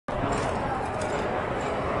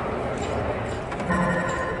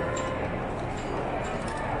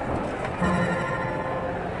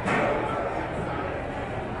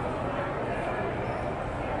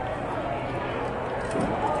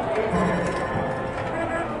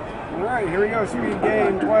Alright, here we go. Speed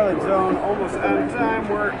game, Twilight Zone, almost out of time.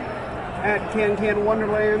 We're at Can Can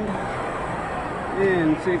Wonderland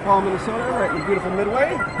in St. Paul, Minnesota, right in the beautiful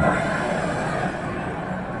Midway.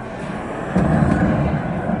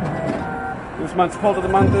 This month's cult of the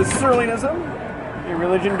month is Serlingism, a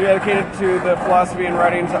religion dedicated to the philosophy and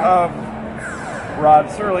writings of Rod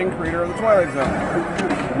Serling, creator of the Twilight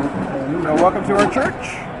Zone. So welcome to our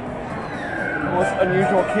church. Most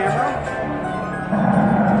unusual camera.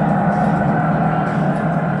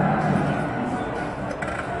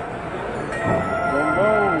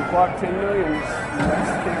 Clock 10 million.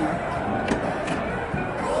 Nice camera.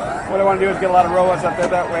 What I want to do is get a lot of robots up there.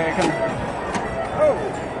 That way I can. Oh.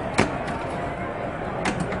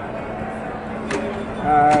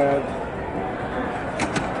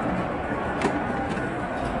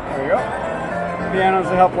 There we go. Pianos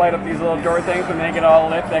to help light up these little door things and make it all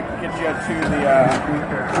lit. That gets you to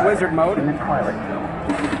the wizard mode. In the Twilight Zone.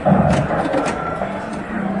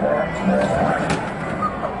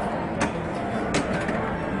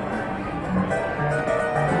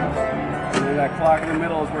 That clock in the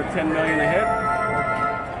middle is worth 10 million a hit.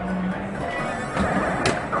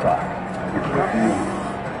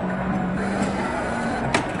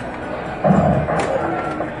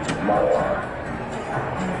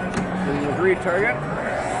 This is a greed target.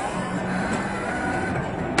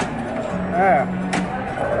 Ah.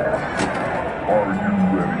 Are you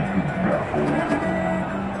ready to battle?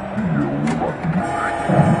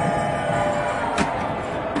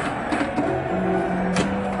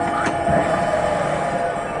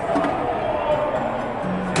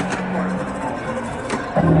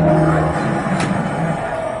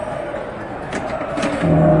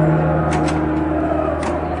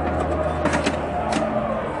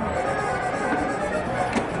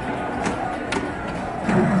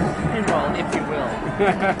 Pinball, if you will.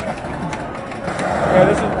 Yeah,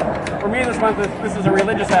 this is for me. This month, this is a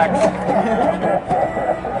religious act.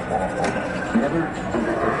 Together,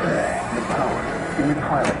 the power in the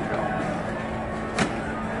Twilight Zone.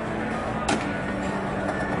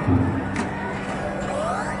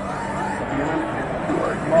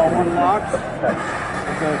 Ball one locks.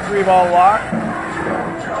 It's a 3-ball lock.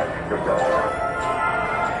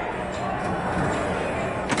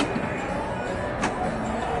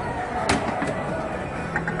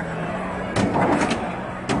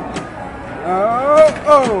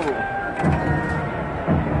 Oh!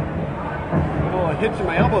 Oh, it hits in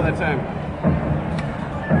my elbow that time.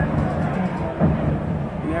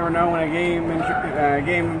 You never know when a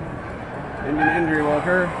game-ending injury will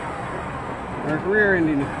occur. Or a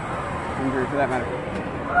career-ending injury, for that matter.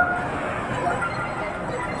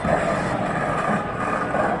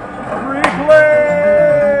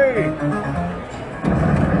 Replay!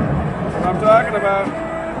 That's what I'm talking about.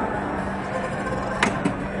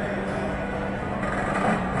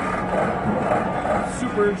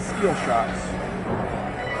 Super skill shots.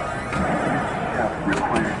 That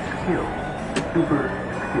requires skill. Super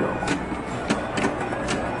skill.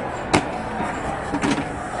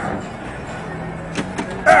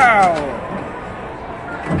 Ow!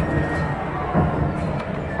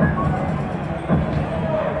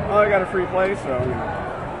 Well, I got a free play, so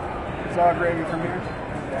it's all gravy from here.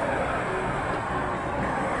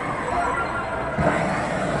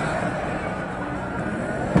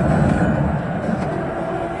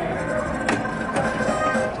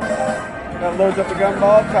 That loads up the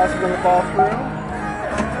gumball, tosses the ball through.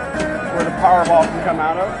 That's where the power ball can come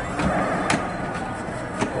out of.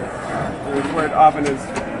 This is where it often is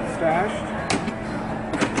stashed.